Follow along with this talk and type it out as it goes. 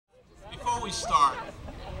we start,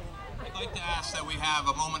 I'd like to ask that we have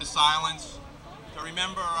a moment of silence to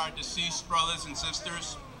remember our deceased brothers and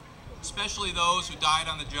sisters, especially those who died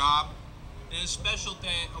on the job. In a special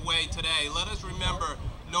way today, let us remember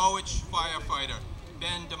Norwich firefighter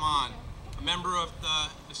Ben DeMond, a member of the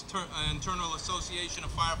Internal Association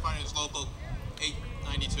of Firefighters Local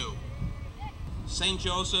 892. St.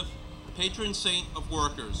 Joseph, patron saint of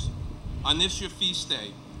workers, on this your feast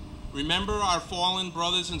day, remember our fallen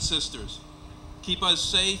brothers and sisters. Keep us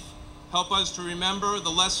safe. Help us to remember the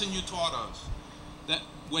lesson you taught us, that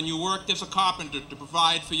when you worked as a carpenter to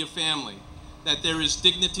provide for your family, that there is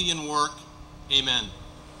dignity in work. Amen.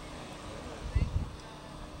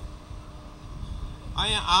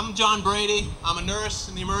 I'm John Brady. I'm a nurse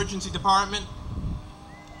in the emergency department.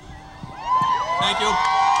 Thank you.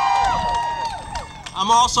 I'm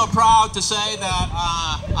also proud to say that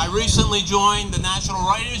I recently joined the National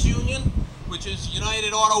Writers Union, which is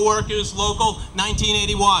United Auto Workers Local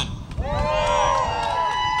 1981.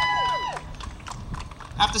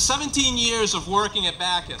 After 17 years of working at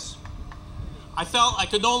Bacchus, I felt I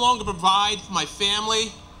could no longer provide for my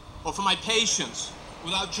family or for my patients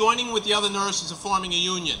without joining with the other nurses and forming a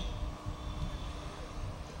union.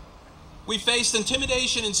 We faced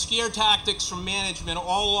intimidation and scare tactics from management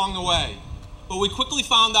all along the way, but we quickly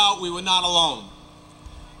found out we were not alone.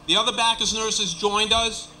 The other Bacchus nurses joined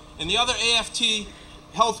us, and the other AFT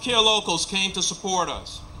healthcare locals came to support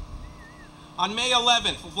us. On May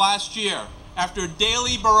 11th of last year, after a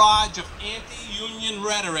daily barrage of anti-union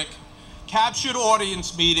rhetoric, captured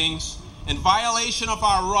audience meetings, and violation of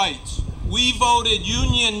our rights, we voted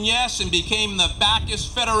union yes and became the Bacchus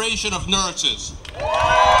Federation of Nurses.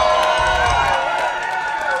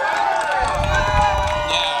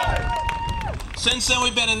 Since then,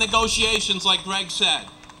 we've been in negotiations, like Greg said,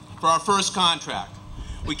 for our first contract.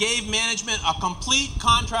 We gave management a complete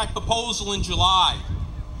contract proposal in July.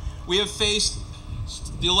 We have faced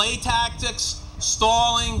delay tactics,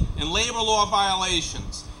 stalling, and labor law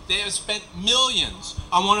violations. They have spent millions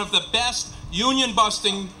on one of the best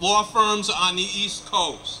union-busting law firms on the East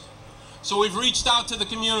Coast. So we've reached out to the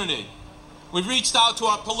community. We've reached out to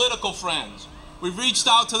our political friends. We've reached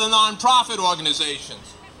out to the nonprofit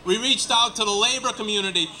organizations. We reached out to the labor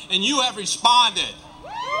community, and you have responded.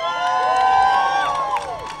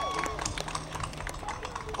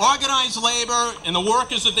 Organized labor and the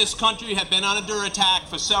workers of this country have been under attack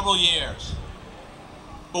for several years.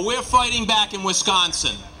 But we're fighting back in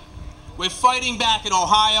Wisconsin. We're fighting back in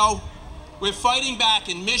Ohio. We're fighting back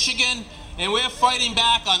in Michigan. And we're fighting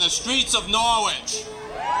back on the streets of Norwich.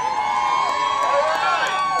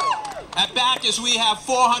 At Bacchus, we have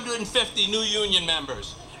 450 new union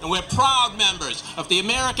members. And we're proud members of the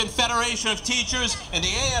American Federation of Teachers and the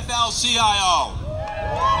AFL-CIO.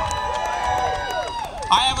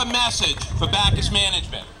 I have a message for Bacchus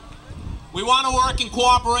management. We want to work in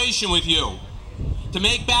cooperation with you to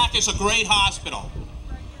make Bacchus a great hospital.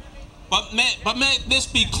 But may this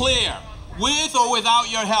be clear, with or without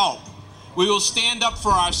your help, we will stand up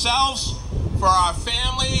for ourselves, for our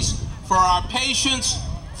families, for our patients,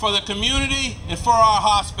 for the community, and for our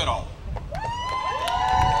hospital.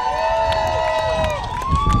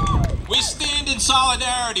 We stand in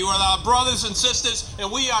solidarity with our brothers and sisters,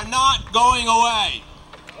 and we are not going away.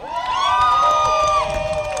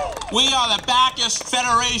 We are the Bacchus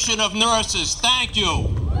Federation of Nurses. Thank you.